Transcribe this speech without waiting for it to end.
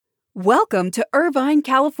Welcome to Irvine,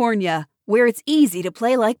 California, where it's easy to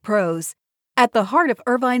play like pros. At the heart of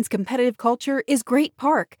Irvine's competitive culture is Great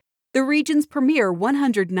Park, the region's premier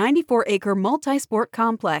 194-acre multi-sport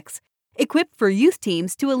complex, equipped for youth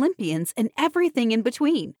teams to Olympians and everything in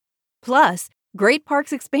between. Plus, Great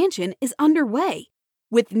Park's expansion is underway.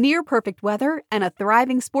 With near-perfect weather and a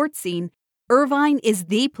thriving sports scene, Irvine is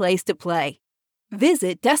the place to play.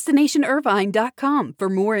 Visit DestinationIrvine.com for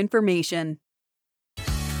more information.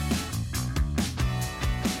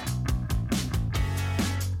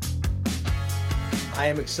 I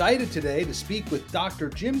am excited today to speak with Dr.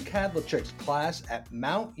 Jim Kadlechik's class at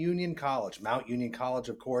Mount Union College. Mount Union College,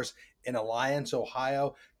 of course, in Alliance,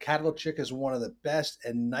 Ohio. Kadlechik is one of the best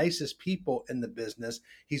and nicest people in the business.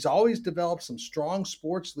 He's always developed some strong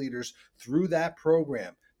sports leaders through that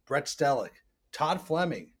program. Brett Stellick, Todd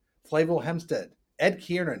Fleming, Flavio Hempstead, Ed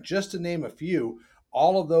Kiernan, just to name a few.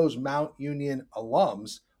 All of those Mount Union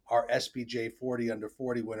alums are SBJ 40 under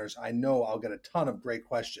 40 winners. I know I'll get a ton of great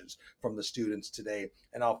questions from the students today,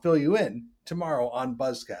 and I'll fill you in tomorrow on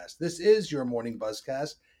Buzzcast. This is your morning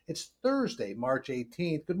Buzzcast. It's Thursday, March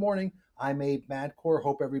 18th. Good morning. I'm Abe Madcore.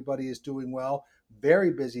 Hope everybody is doing well.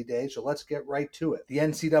 Very busy day, so let's get right to it. The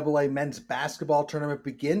NCAA men's basketball tournament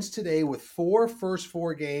begins today with first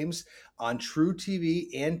four games on True TV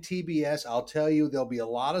and TBS. I'll tell you, there'll be a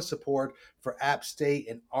lot of support for App State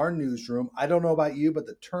in our newsroom. I don't know about you, but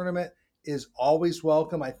the tournament is always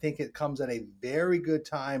welcome. I think it comes at a very good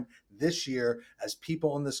time this year as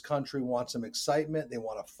people in this country want some excitement. They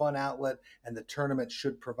want a fun outlet, and the tournament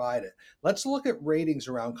should provide it. Let's look at ratings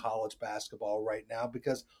around college basketball right now,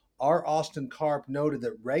 because our Austin Karp noted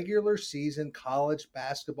that regular season college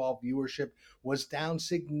basketball viewership was down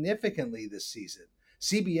significantly this season.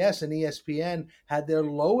 CBS and ESPN had their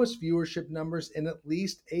lowest viewership numbers in at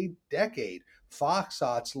least a decade. Fox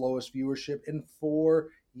saw its lowest viewership in 4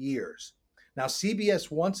 years. Now,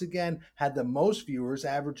 CBS once again had the most viewers,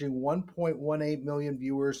 averaging 1.18 million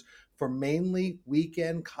viewers for mainly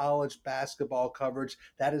weekend college basketball coverage.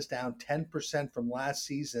 That is down 10% from last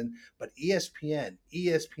season. But ESPN,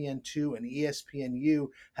 ESPN2, and ESPNU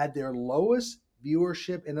had their lowest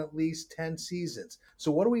viewership in at least 10 seasons.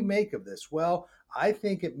 So what do we make of this? Well, I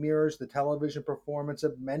think it mirrors the television performance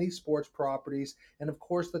of many sports properties. And of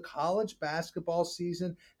course, the college basketball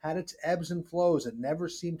season had its ebbs and flows. It never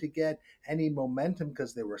seemed to get any momentum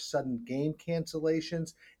because there were sudden game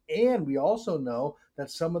cancellations. And we also know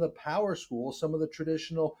that some of the power schools, some of the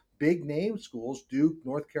traditional big name schools, Duke,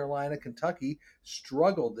 North Carolina, Kentucky,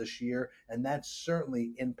 struggled this year, and that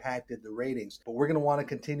certainly impacted the ratings. But we're going to want to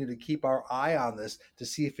continue to keep our eye on this to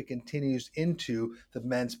see if it continues into the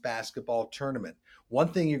men's basketball tournament. One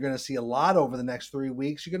thing you're going to see a lot over the next 3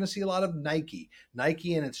 weeks, you're going to see a lot of Nike.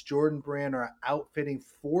 Nike and its Jordan brand are outfitting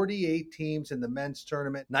 48 teams in the men's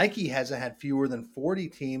tournament. Nike hasn't had fewer than 40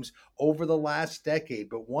 teams over the last decade.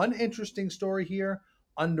 But one interesting story here,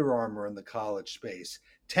 Under Armour in the college space.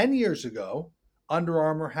 10 years ago, Under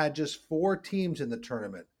Armour had just 4 teams in the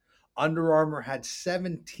tournament. Under Armour had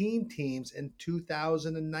 17 teams in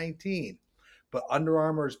 2019. But Under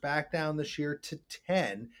Armour is back down this year to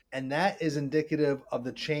 10, and that is indicative of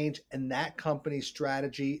the change in that company's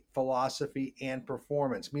strategy, philosophy, and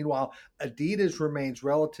performance. Meanwhile, Adidas remains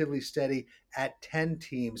relatively steady at 10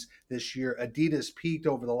 teams this year. Adidas peaked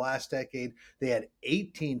over the last decade. They had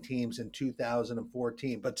 18 teams in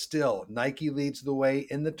 2014, but still, Nike leads the way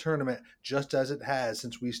in the tournament, just as it has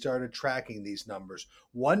since we started tracking these numbers.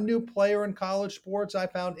 One new player in college sports I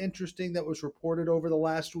found interesting that was reported over the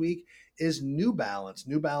last week is New Balance.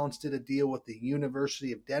 New Balance did a deal with the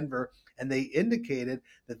University of Denver, and they indicated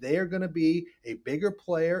that they are going to be a bigger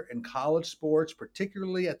player in college sports,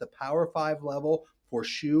 particularly at the Power 5 level for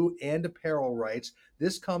shoe and apparel rights.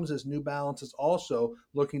 This comes as New Balance is also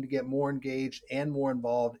looking to get more engaged and more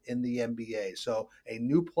involved in the NBA. So a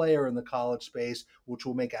new player in the college space, which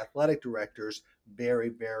will make athletic directors very,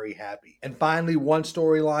 very happy. And finally, one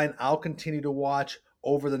storyline I'll continue to watch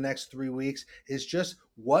over the next 3 weeks is just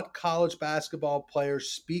what college basketball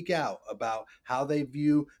players speak out about how they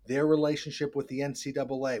view their relationship with the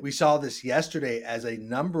NCAA. We saw this yesterday as a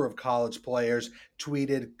number of college players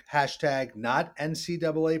tweeted hashtag not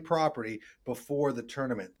NCAA property before the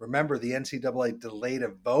tournament. Remember, the NCAA delayed a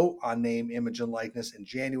vote on name, image, and likeness in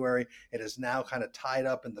January. It is now kind of tied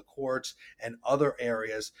up in the courts and other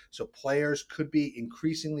areas. So players could be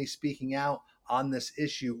increasingly speaking out on this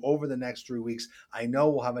issue over the next 3 weeks. I know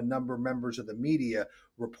we'll have a number of members of the media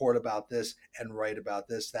report about this and write about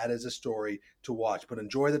this. That is a story to watch. But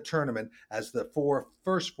enjoy the tournament as the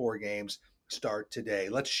first four games start today.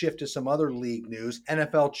 Let's shift to some other league news.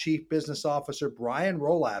 NFL Chief Business Officer Brian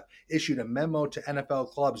Rolapp issued a memo to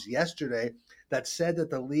NFL clubs yesterday that said that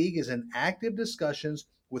the league is in active discussions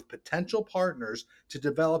with potential partners to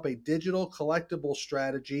develop a digital collectible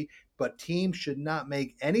strategy, but teams should not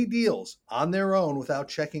make any deals on their own without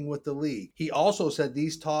checking with the league. He also said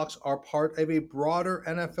these talks are part of a broader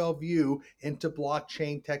NFL view into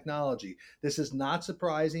blockchain technology. This is not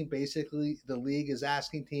surprising. Basically, the league is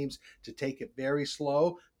asking teams to take it very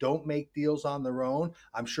slow. Don't make deals on their own.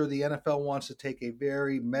 I'm sure the NFL wants to take a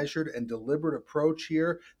very measured and deliberate approach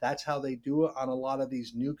here. That's how they do it on a lot of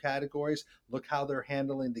these new categories. Look how they're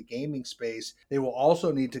handling the gaming space. They will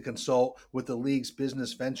also need to consult with the league's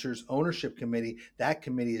Business Ventures Ownership Committee. That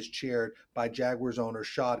committee is chaired by Jaguars owner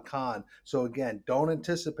Shad Khan. So again, don't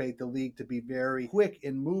anticipate the league to be very quick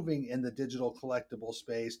in moving in the digital collectible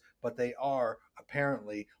space, but they are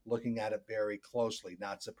apparently looking at it very closely,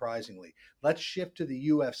 not surprisingly. Let's shift to the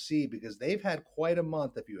UFC because they've had quite a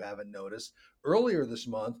month, if you haven't noticed. Earlier this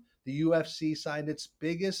month, the UFC signed its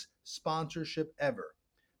biggest sponsorship ever,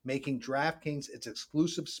 making DraftKings its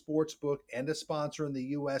exclusive sports book and a sponsor in the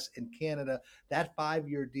US and Canada. That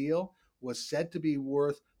 5-year deal was said to be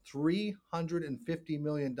worth $350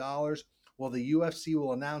 million. Well, the UFC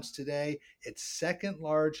will announce today its second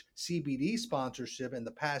large CBD sponsorship in the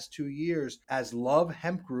past 2 years, as Love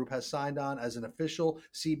Hemp Group has signed on as an official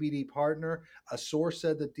CBD partner. A source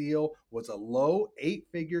said the deal was a low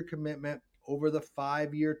 8-figure commitment over the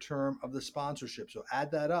 5-year term of the sponsorship. So add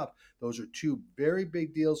that up. Those are two very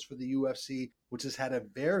big deals for the UFC, which has had a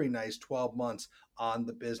very nice 12 months on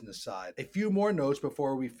the business side. A few more notes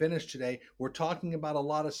before we finish today. We're talking about a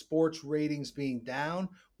lot of sports ratings being down.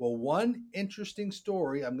 Well, one interesting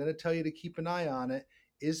story, I'm going to tell you to keep an eye on it,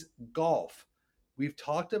 is golf. We've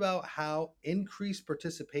talked about how increased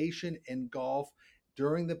participation in golf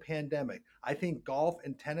during the pandemic. I think golf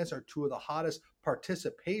and tennis are two of the hottest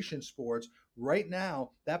participation sports. Right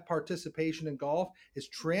now, that participation in golf is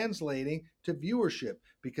translating to viewership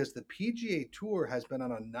because the PGA Tour has been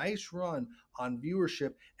on a nice run on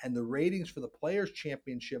viewership, and the ratings for the Players'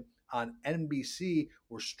 Championship on NBC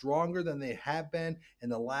were stronger than they have been in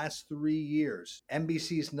the last 3 years.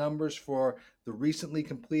 NBC's numbers for the recently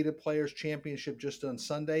completed Players' Championship just on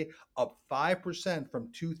Sunday, up 5% from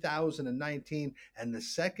 2019, and the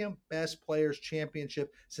second best Players'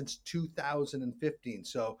 Championship since 2015.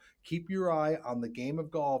 So keep your eye on the game of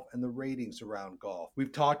golf and the ratings around golf.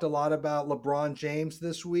 We've talked a lot about LeBron James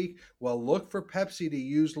this week. Well, look for Pepsi to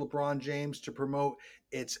use LeBron James to promote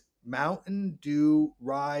its Mountain Dew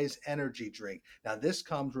Rise energy drink. Now, this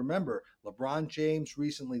comes, remember, LeBron James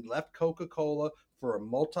recently left Coca-Cola for a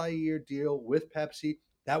multi-year deal with Pepsi.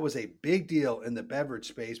 That was a big deal in the beverage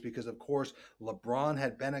space because, of course, LeBron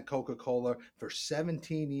had been at Coca-Cola for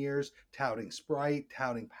 17 years, touting Sprite,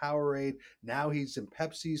 touting Powerade. Now he's in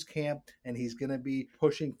Pepsi's camp, and he's going to be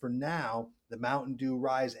pushing for now the Mountain Dew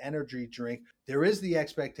Rise energy drink. There is the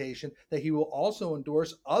expectation that he will also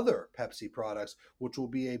endorse other Pepsi products, which will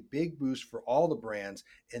be a big boost for all the brands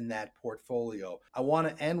in that portfolio. I want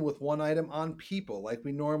to end with one item on people, like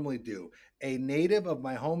we normally do. A native of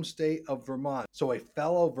my home state of Vermont, so a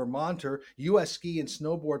fellow Vermonter, U.S. Ski and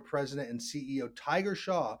Snowboard President and CEO Tiger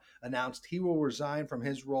Shaw announced he will resign from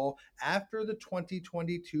his role after the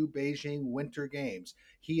 2022 Beijing Winter Games.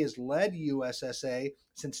 He has led USSA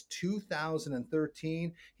since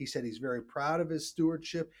 2013. He said he's very proud of his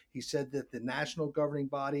stewardship. He said that the national governing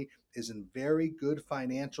body is in very good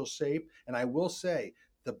financial shape. And I will say,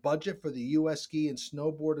 the budget for the U.S. Ski and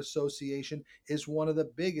Snowboard Association is one of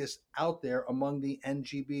the biggest out there among the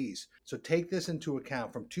NGBs. So take this into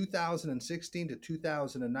account. From 2016 to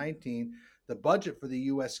 2019, the budget for the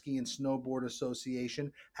U.S. Ski and Snowboard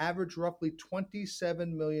Association averaged roughly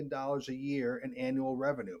 $27 million a year in annual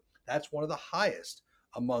revenue. That's one of the highest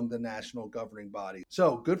among the national governing bodies.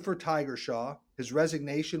 So good for Tiger Shaw. His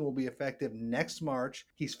resignation will be effective next March.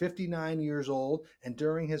 He's 59 years old, and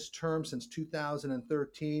during his term since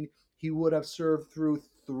 2013, he would have served through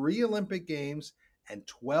 3 Olympic Games and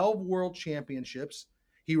 12 World Championships.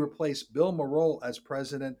 He replaced Bill Marol as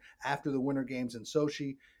president after the Winter Games in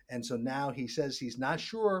Sochi, and so now he says he's not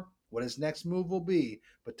sure what his next move will be,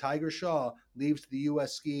 but Tiger Shaw leaves the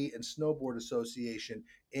U.S. Ski and Snowboard Association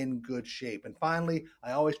in good shape. And finally,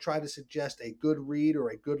 I always try to suggest a good read or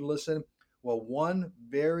a good listen. Well, one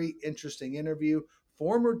very interesting interview,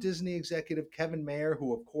 Former Disney executive Kevin Mayer,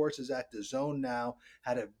 who of course is at DAZN now,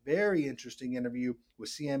 had a very interesting interview with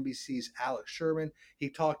CNBC's Alex Sherman. He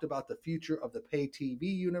talked about the future of the pay TV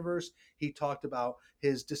universe. He talked about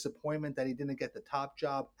his disappointment that he didn't get the top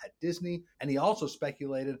job at Disney. And he also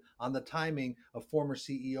speculated on the timing of former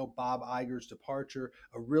CEO Bob Iger's departure.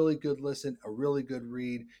 A really good listen, a really good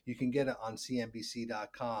read. You can get it on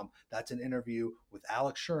CNBC.com. That's an interview with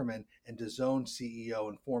Alex Sherman and DAZN CEO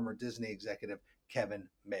and former Disney executive Kevin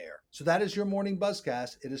Mayer. So that is your morning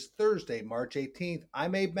Buzzcast. It is Thursday, March 18th.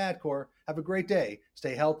 I'm Abe Madkour. Have a great day.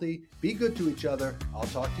 Stay healthy. Be good to each other. I'll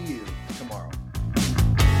talk to you tomorrow.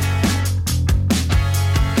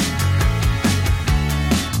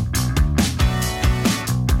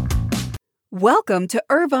 Welcome to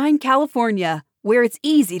Irvine, California, where it's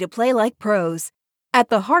easy to play like pros. At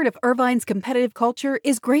the heart of Irvine's competitive culture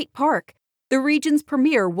is Great Park, the region's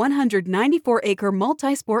premier 194-acre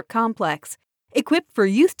multi-sport complex, equipped for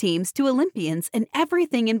youth teams to Olympians and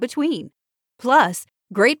everything in between. Plus,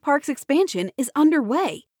 Great Park's expansion is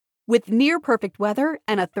underway. With near-perfect weather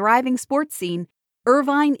and a thriving sports scene,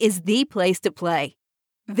 Irvine is the place to play.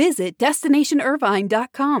 Visit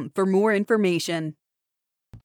DestinationIrvine.com for more information.